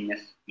kalee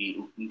keenyas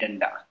miidhuu hin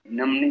danda'a.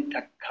 Namni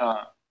takka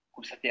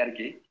kubsatee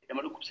argee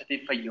nama dhukkubsatee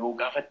fayyoo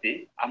gaafatte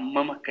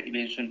hammam akka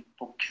dhibeen sun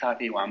fokkisaa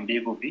ta'e waan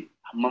beekuuf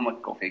hammam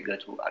akka of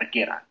eeggatu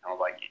argeera nama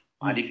baay'ee.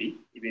 Maaliif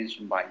dhibeen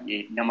sun baay'ee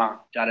nama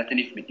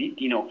jaalataniif miti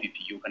diina ofiif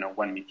iyyuu kan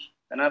hawwan miti.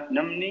 Kanaaf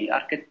namni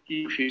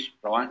harkatti busheessu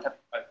waan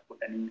salphaa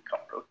godhanii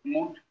qabu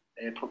immoo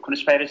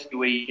kunis vaayirasii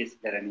wayii keessa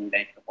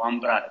galanii waan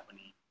biraadha kun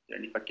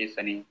jedhanii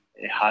fakkeessanii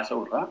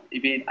haasa'urraa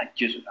dhibeen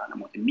ajjeesudha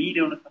namoota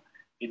miiliyoonota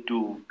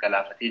hedduu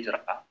galaafatee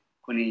jira.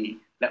 Kuni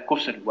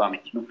lakkoofsa duwwaa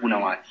miti lubbuu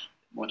namaati.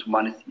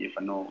 Mootummaanis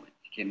xiyyeeffannoo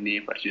itti kennee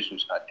barsiisuu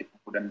isaatti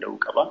fufuu danda'uu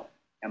qaba.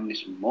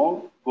 Namnis immoo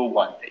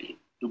gowwaan ta'e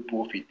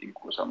lubbuu ofiitti hin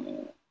quusamu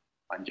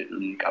waan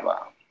jedhuun qaba.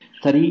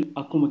 Tarii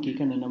akkuma kee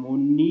kana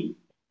namoonni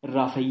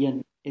irraa fayyan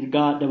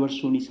ergaa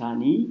dabarsuun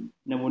isaanii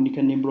namoonni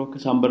kanneen biroo akka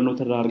isaan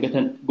barnoota irraa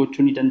argatan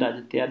gochuu ni danda'a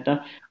jettee yaaddaa?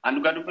 An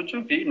dhugaa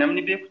dubbachuun fi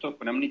namni beeku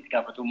tokko namni itti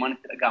gaafatamummaan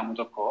itti dhaga'amu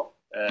tokko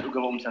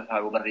dhuga ba'umsa isaa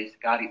yoo barreesse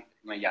gaarii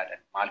ma yaadan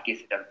maal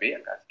keessa darbee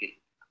akkas ta'e.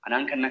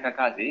 Anaan kan akka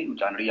kaase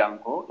mucaan riyyaan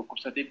koo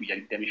dhukkubsatee guyyaa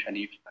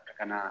 25 akka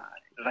kana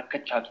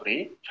rakkachaa ture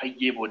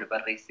fayyee booda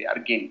barreessee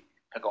argeen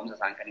kaka'umsa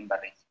isaan kan hin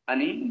barreesse.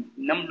 Ani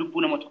nam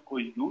lubbuu nama tokko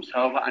iyyuu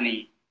sababa ani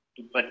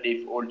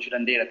dubbadheef oolchuu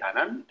danda'eera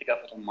taanaan itti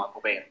gaafatamummaa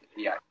koo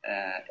ba'eera.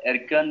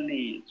 Ergaan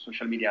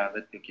sooshaal miidiyaa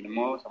irratti yookiin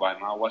immoo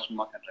sabaabimaa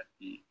hawaasummaa kan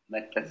irratti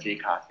maxxansee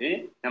kaasee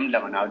namni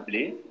lama naa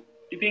bilbilee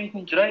dhibeen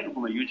kun jiraa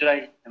dhugumayyuu jiraa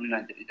namni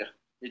naan jedhee jira.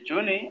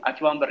 Jechuun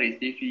ati waan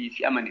barreessee fi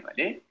si amani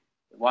malee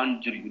waan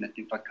jiru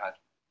natti hin fakkaatu.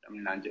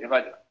 Namni naan jedhee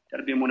jira.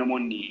 Darbee immoo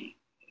namoonni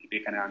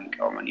dhibee kanaan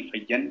qabamanii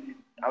fayyan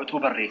dhaabbatoo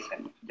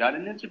barreessan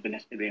jaalalleen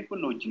jibbinas dhibeen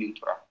kun wajjin hin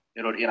tura.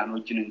 Yeroo dheeraan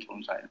wajjin hin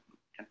turumsaa.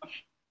 Kanaaf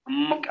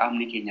amma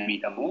qaamni keenya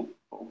miidhamu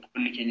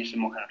obboonni keenyas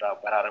immoo kanarraa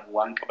baraaramu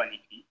waan qabanii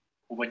fi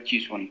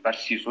hubachiisuun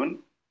barsiisuun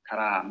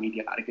karaa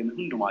miidiyaa argame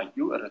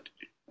hundumaayyuu irratti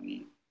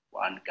hojjechuun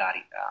waan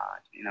gaariidha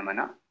jedhee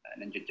namana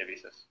nan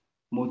jajjabeessas.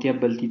 Mootii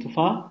Abbaltii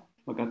Tufaa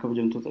maqaa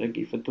kabajamtoota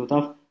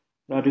dhaggeeffattootaaf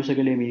raadiyoo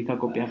sagalee Ameerikaa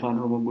qophii afaan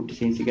Oromoo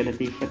guddiseensi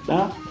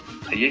galateeffadhaa.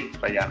 Ayyee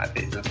fayyaana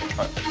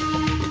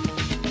ta'e.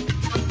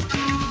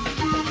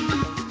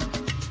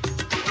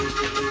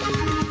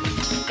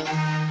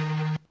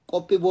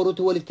 qophii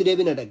boruutti walitti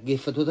deebina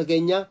dhaggeeffattoota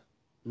keenya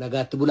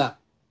nagaatti bulaa.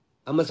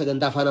 Amma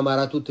sagantaa afaan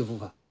Amaaraatu itti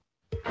fufa.